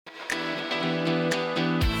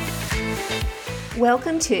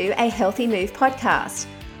Welcome to a Healthy Move podcast.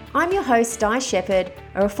 I'm your host, Di Shepherd,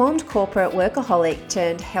 a reformed corporate workaholic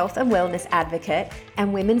turned health and wellness advocate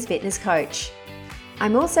and women's fitness coach.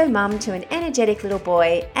 I'm also mum to an energetic little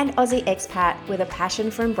boy and Aussie expat with a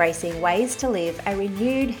passion for embracing ways to live a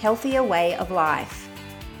renewed, healthier way of life.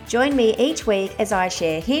 Join me each week as I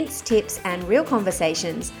share hints, tips, and real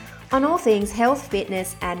conversations on all things health,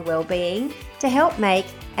 fitness, and well-being to help make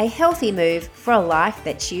a healthy move for a life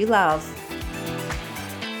that you love.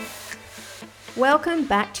 Welcome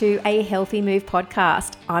back to a Healthy Move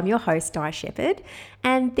podcast. I'm your host, Di Shepherd,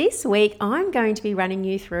 and this week I'm going to be running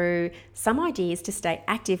you through some ideas to stay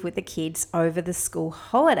active with the kids over the school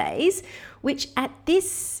holidays, which at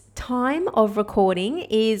this time of recording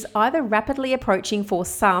is either rapidly approaching for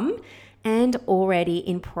some and already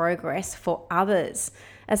in progress for others.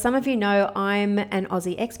 As some of you know, I'm an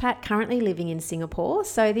Aussie expat currently living in Singapore,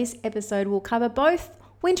 so this episode will cover both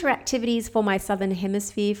winter activities for my Southern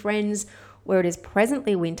Hemisphere friends where it is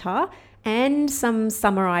presently winter, and some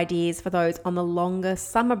summer ideas for those on the longer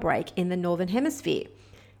summer break in the Northern Hemisphere.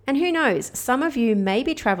 And who knows, some of you may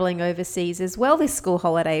be traveling overseas as well this school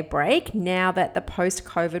holiday break now that the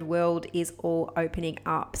post-COVID world is all opening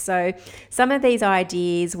up. So some of these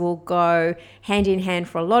ideas will go hand in hand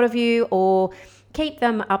for a lot of you, or keep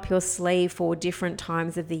them up your sleeve for different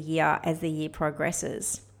times of the year as the year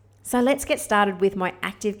progresses. So let's get started with my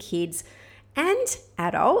active kids and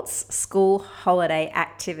adults school holiday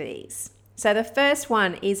activities. So the first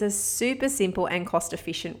one is a super simple and cost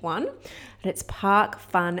efficient one, and it's park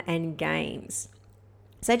fun and games.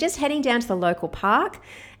 So just heading down to the local park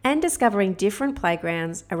and discovering different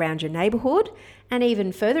playgrounds around your neighborhood and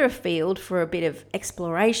even further afield for a bit of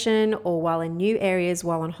exploration or while in new areas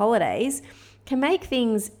while on holidays can make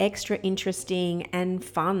things extra interesting and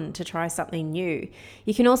fun to try something new.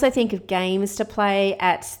 You can also think of games to play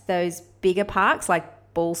at those bigger parks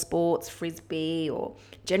like ball sports, frisbee, or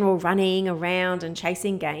general running around and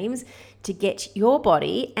chasing games to get your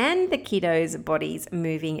body and the kiddos' bodies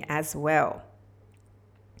moving as well.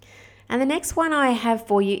 And the next one I have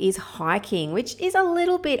for you is hiking, which is a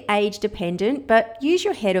little bit age dependent, but use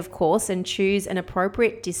your head, of course, and choose an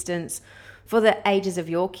appropriate distance for the ages of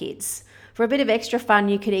your kids. For a bit of extra fun,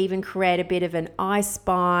 you could even create a bit of an I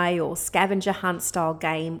Spy or scavenger hunt style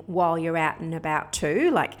game while you're out and about too,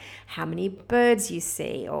 like how many birds you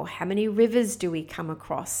see, or how many rivers do we come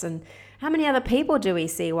across, and how many other people do we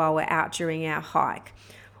see while we're out during our hike.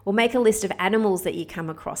 Or make a list of animals that you come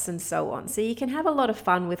across and so on. So you can have a lot of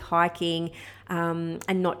fun with hiking and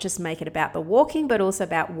not just make it about the walking, but also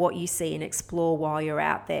about what you see and explore while you're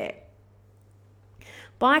out there.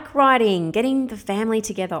 Bike riding, getting the family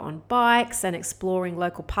together on bikes and exploring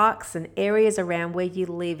local parks and areas around where you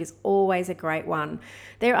live is always a great one.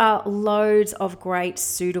 There are loads of great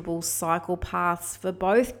suitable cycle paths for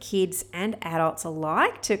both kids and adults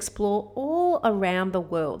alike to explore all around the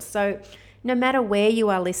world. So no matter where you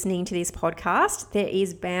are listening to this podcast, there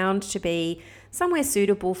is bound to be somewhere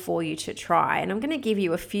suitable for you to try. And I'm going to give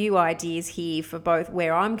you a few ideas here for both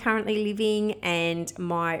where I'm currently living and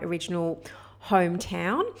my original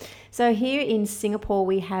hometown. So here in Singapore,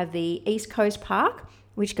 we have the East Coast Park,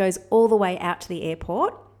 which goes all the way out to the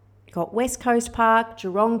airport. We've got West Coast Park,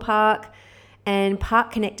 Jurong Park, and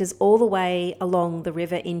park connectors all the way along the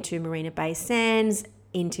river into Marina Bay Sands,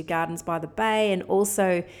 into Gardens by the Bay, and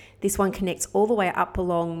also this one connects all the way up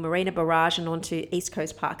along Marina Barrage and onto East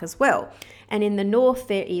Coast Park as well. And in the north,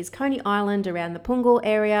 there is Coney Island around the Punggol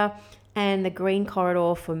area and the Green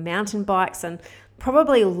Corridor for mountain bikes, and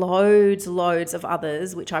probably loads of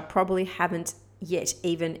others, which I probably haven't yet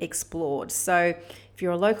even explored. So if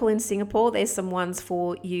you're a local in Singapore, there's some ones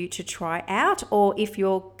for you to try out. Or if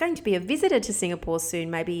you're going to be a visitor to Singapore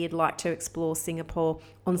soon, maybe you'd like to explore Singapore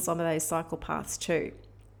on some of those cycle paths too.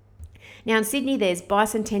 Now in Sydney, there's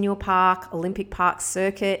Bicentennial Park, Olympic Park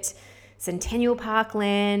Circuit, Centennial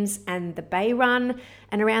Parklands and the Bay Run.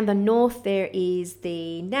 And around the north there is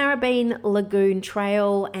the Narrabeen Lagoon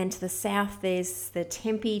Trail, and to the south there's the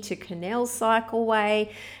Tempe to Canal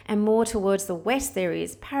Cycleway, and more towards the west there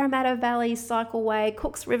is Parramatta Valley Cycleway,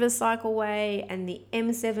 Cooks River Cycleway and the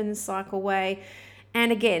M7 Cycleway.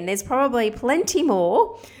 And again, there's probably plenty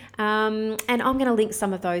more. And I'm going to link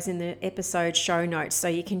some of those in the episode show notes so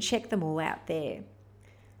you can check them all out there.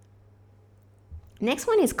 Next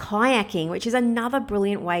one is kayaking, which is another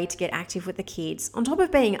brilliant way to get active with the kids. On top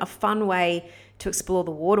of being a fun way to explore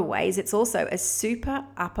the waterways, it's also a super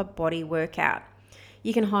upper body workout.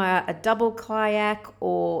 You can hire a double kayak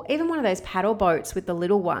or even one of those paddle boats with the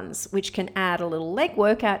little ones, which can add a little leg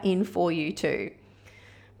workout in for you too.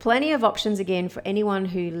 Plenty of options again for anyone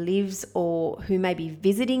who lives or who may be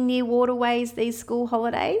visiting near waterways these school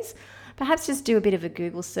holidays. Perhaps just do a bit of a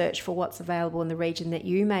Google search for what's available in the region that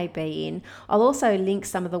you may be in. I'll also link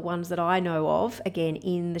some of the ones that I know of, again,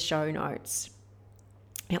 in the show notes.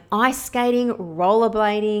 Now, ice skating,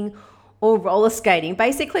 rollerblading, or roller skating.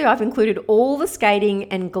 Basically, I've included all the skating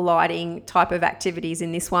and gliding type of activities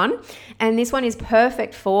in this one. And this one is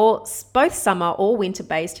perfect for both summer or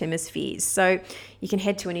winter-based hemispheres. So you can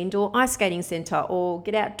head to an indoor ice skating centre or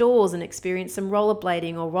get outdoors and experience some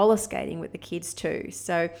rollerblading or roller skating with the kids too.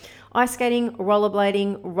 So ice skating,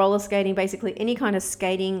 rollerblading, roller skating, basically any kind of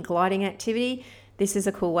skating, gliding activity, this is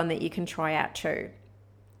a cool one that you can try out too.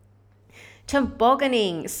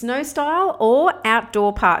 Tobogganing, snow style or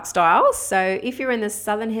outdoor park style. So if you're in the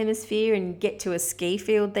southern hemisphere and get to a ski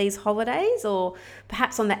field these holidays, or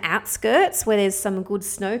perhaps on the outskirts where there's some good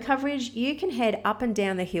snow coverage, you can head up and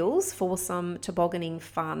down the hills for some tobogganing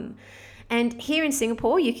fun. And here in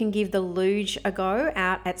Singapore, you can give the luge a go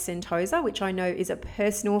out at Sentosa, which I know is a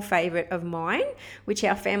personal favourite of mine, which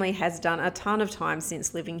our family has done a ton of times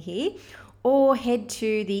since living here, or head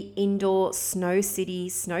to the indoor Snow City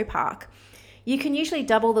Snow Park. You can usually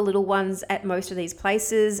double the little ones at most of these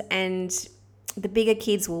places, and the bigger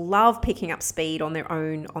kids will love picking up speed on their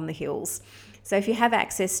own on the hills. So if you have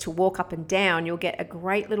access to walk up and down, you'll get a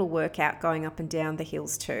great little workout going up and down the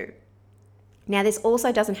hills too. Now, this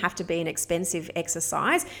also doesn't have to be an expensive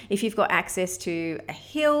exercise. If you've got access to a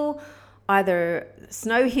hill, either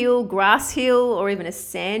snow hill, grass hill, or even a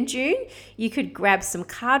sand dune, you could grab some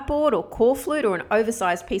cardboard or corflute or an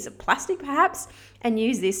oversized piece of plastic perhaps, and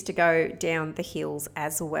use this to go down the hills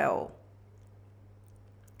as well.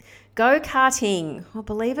 Go-karting, well,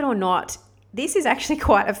 believe it or not, this is actually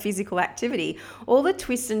quite a physical activity. All the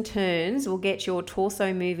twists and turns will get your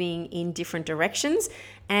torso moving in different directions,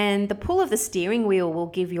 and the pull of the steering wheel will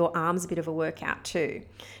give your arms a bit of a workout too.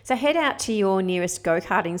 So head out to your nearest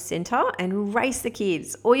go-karting centre and race the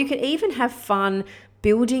kids, or you could even have fun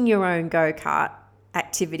building your own go-kart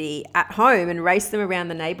activity at home and race them around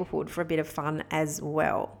the neighbourhood for a bit of fun as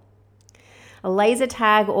well. A laser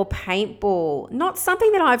tag or paintball, not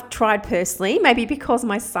something that I've tried personally, maybe because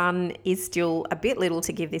my son is still a bit little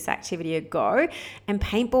to give this activity a go. And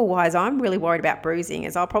paintball wise, I'm really worried about bruising,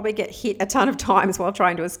 as I'll probably get hit a ton of times while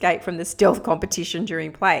trying to escape from the stealth competition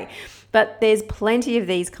during play. But there's plenty of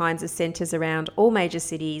these kinds of centres around all major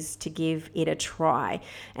cities to give it a try.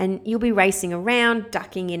 And you'll be racing around,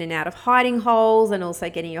 ducking in and out of hiding holes, and also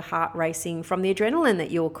getting your heart racing from the adrenaline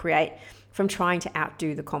that you'll create from trying to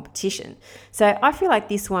outdo the competition. So I feel like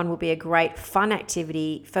this one will be a great fun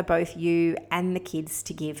activity for both you and the kids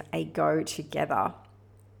to give a go together.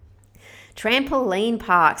 Trampoline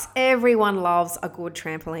parks. Everyone loves a good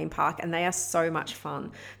trampoline park, and they are so much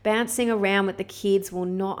fun. Bouncing around with the kids will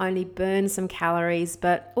not only burn some calories,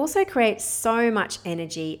 but also create so much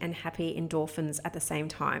energy and happy endorphins at the same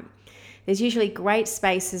time. There's usually great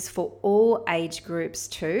spaces for all age groups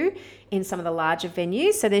too in some of the larger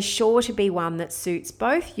venues, so there's sure to be one that suits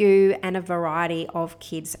both you and a variety of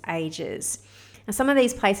kids' ages. Now, some of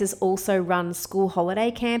these places also run school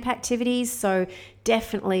holiday camp activities, so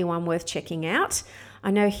definitely one worth checking out.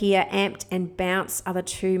 I know here Amped and Bounce are the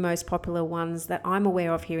two most popular ones that I'm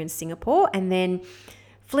aware of here in Singapore, and then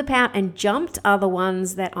Flip Out and Jumped are the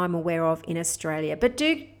ones that I'm aware of in Australia. But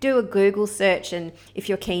do a Google search, and if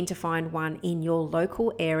you're keen to find one in your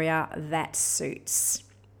local area that suits.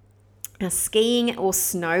 Now, skiing or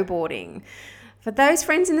snowboarding. For those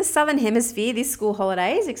friends in the Southern Hemisphere, this school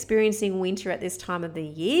holiday is experiencing winter at this time of the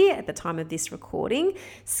year, at the time of this recording.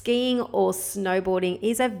 Skiing or snowboarding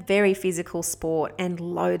is a very physical sport and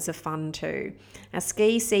loads of fun too. Our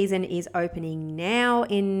ski season is opening now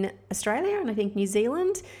in Australia and I think New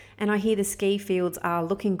Zealand, and I hear the ski fields are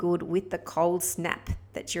looking good with the cold snap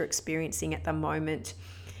that you're experiencing at the moment.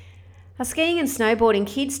 Now, skiing and snowboarding,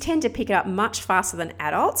 kids tend to pick it up much faster than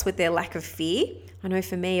adults with their lack of fear. I know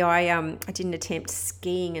for me, I didn't attempt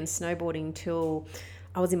skiing and snowboarding till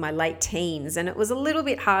I was in my late teens, and it was a little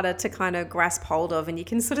bit harder to kind of grasp hold of, and you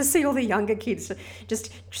can sort of see all the younger kids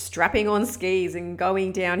just strapping on skis and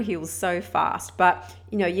going down hills so fast. But,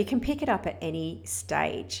 you can pick it up at any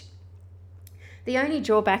stage. The only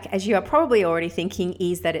drawback, as you are probably already thinking,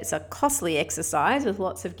 is that it's a costly exercise with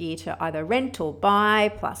lots of gear to either rent or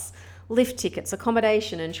buy, plus lift tickets,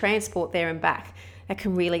 accommodation and transport there and back. That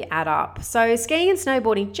can really add up. So skiing and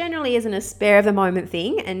snowboarding generally isn't a spare of the moment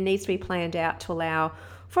thing and needs to be planned out to allow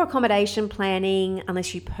for accommodation planning,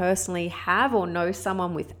 unless you personally have or know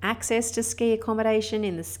someone with access to ski accommodation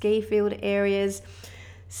in the ski field areas.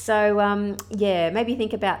 So maybe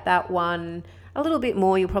think about that one a little bit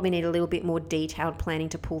more. You'll probably need a little bit more detailed planning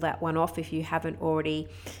to pull that one off if you haven't already,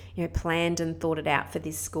 planned and thought it out for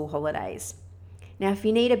this school holidays. Now, if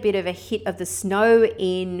you need a bit of a hit of the snow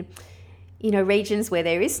in regions where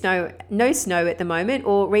there is no snow at the moment,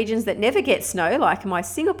 or regions that never get snow, like my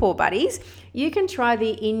Singapore buddies, you can try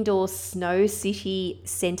the indoor Snow City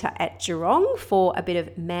Centre at Geelong for a bit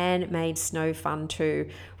of man-made snow fun too,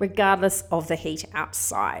 regardless of the heat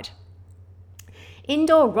outside.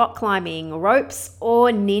 Indoor rock climbing, ropes, or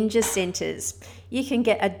ninja centres. You can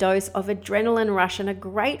get a dose of adrenaline rush and a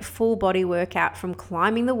great full body workout from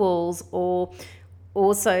climbing the walls, or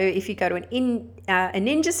also, if you go to a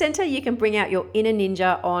ninja center, you can bring out your inner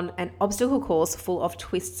ninja on an obstacle course full of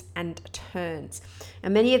twists and turns.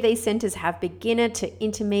 And many of these centers have beginner to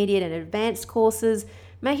intermediate and advanced courses,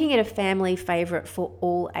 making it a family favorite for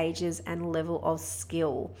all ages and level of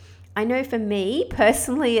skill. I know for me,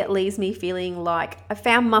 personally, it leaves me feeling like I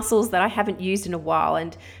found muscles that I haven't used in a while,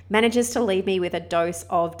 and manages to leave me with a dose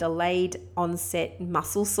of delayed onset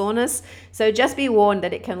muscle soreness. So just be warned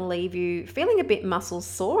that it can leave you feeling a bit muscle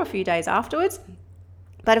sore a few days afterwards.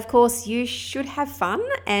 But of course, you should have fun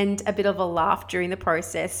and a bit of a laugh during the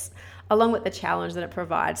process, along with the challenge that it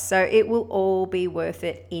provides. So it will all be worth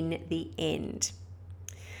it in the end.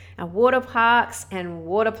 Now, water parks and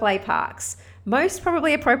water play parks. Most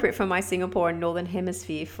probably appropriate for my Singapore and Northern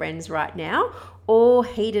Hemisphere friends right now, or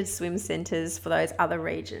heated swim centres for those other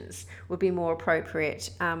regions would be more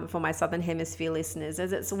appropriate for my Southern Hemisphere listeners,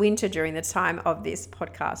 as it's winter during the time of this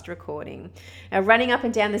podcast recording. Now, running up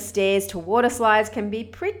and down the stairs to water slides can be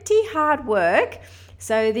pretty hard work,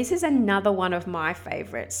 so this is another one of my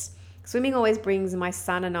favourites. Swimming always brings my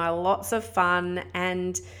son and I lots of fun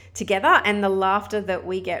and together, and the laughter that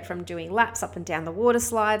we get from doing laps up and down the water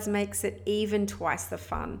slides makes it even twice the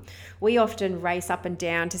fun. We often race up and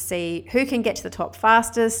down to see who can get to the top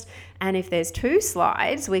fastest, and if there's 2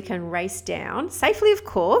 slides, we can race down, safely of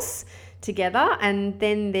course, together, and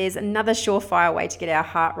then there's another surefire way to get our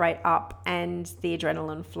heart rate up and the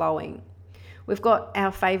adrenaline flowing. We've got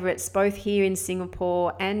our favourites both here in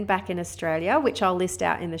Singapore and back in Australia, which I'll list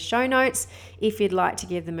out in the show notes if you'd like to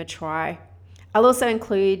give them a try. I'll also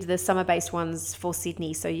include the summer-based ones for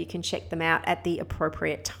Sydney, so you can check them out at the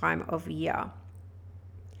appropriate time of year.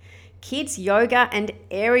 Kids yoga and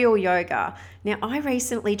aerial yoga. Now, I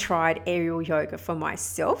recently tried aerial yoga for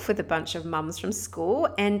myself with a bunch of mums from school,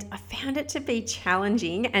 and I found it to be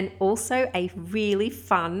challenging and also a really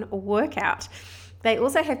fun workout. They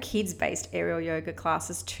also have kids-based aerial yoga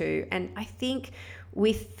classes too, and I think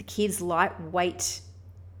with the kids' lightweight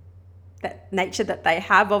that nature that they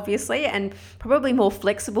have, obviously, and probably more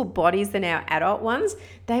flexible bodies than our adult ones,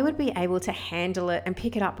 they would be able to handle it and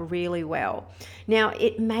pick it up really well. Now,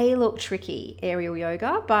 it may look tricky, aerial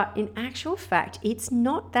yoga, but in actual fact, it's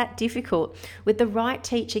not that difficult. With the right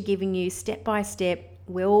teacher giving you step-by-step,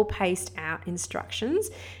 well-paced out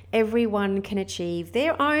instructions, everyone can achieve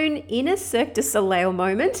their own inner Cirque du Soleil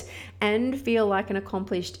moment and feel like an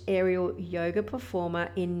accomplished aerial yoga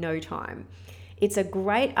performer in no time. It's a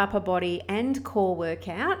great upper body and core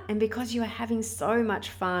workout, and because you are having so much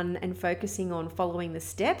fun and focusing on following the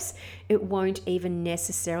steps, it won't even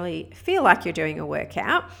necessarily feel like you're doing a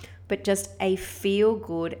workout, but just a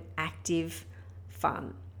feel-good, active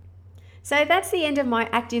fun. So that's the end of my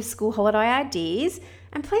active school holiday ideas.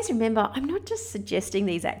 And please remember, I'm not just suggesting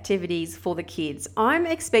these activities for the kids. I'm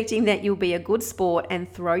expecting that you'll be a good sport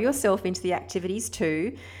and throw yourself into the activities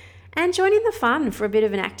too, and join in the fun for a bit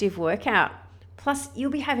of an active workout. Plus,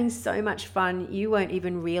 you'll be having so much fun, you won't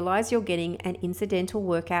even realize you're getting an incidental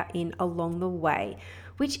workout in along the way,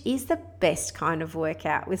 which is the best kind of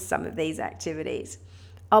workout with some of these activities.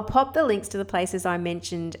 I'll pop the links to the places I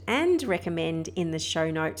mentioned and recommend in the show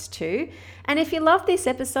notes too. And if you love this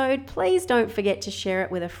episode, please don't forget to share it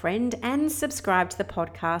with a friend and subscribe to the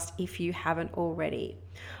podcast if you haven't already.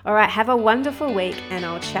 All right, have a wonderful week, and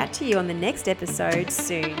I'll chat to you on the next episode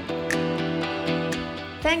soon.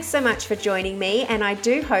 Thanks so much for joining me, and I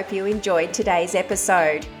do hope you enjoyed today's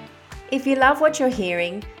episode. If you love what you're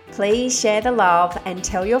hearing, please share the love and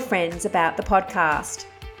tell your friends about the podcast.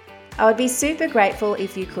 I would be super grateful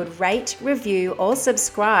if you could rate, review, or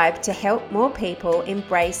subscribe to help more people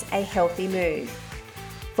embrace a healthy move.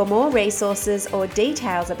 For more resources or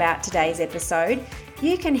details about today's episode,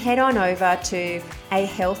 you can head on over to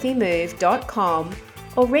ahealthymove.com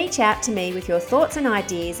or reach out to me with your thoughts and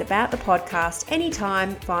ideas about the podcast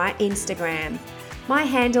anytime via Instagram. My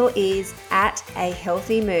handle is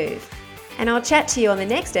 @ahealthymove, and I'll chat to you on the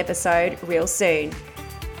next episode real soon.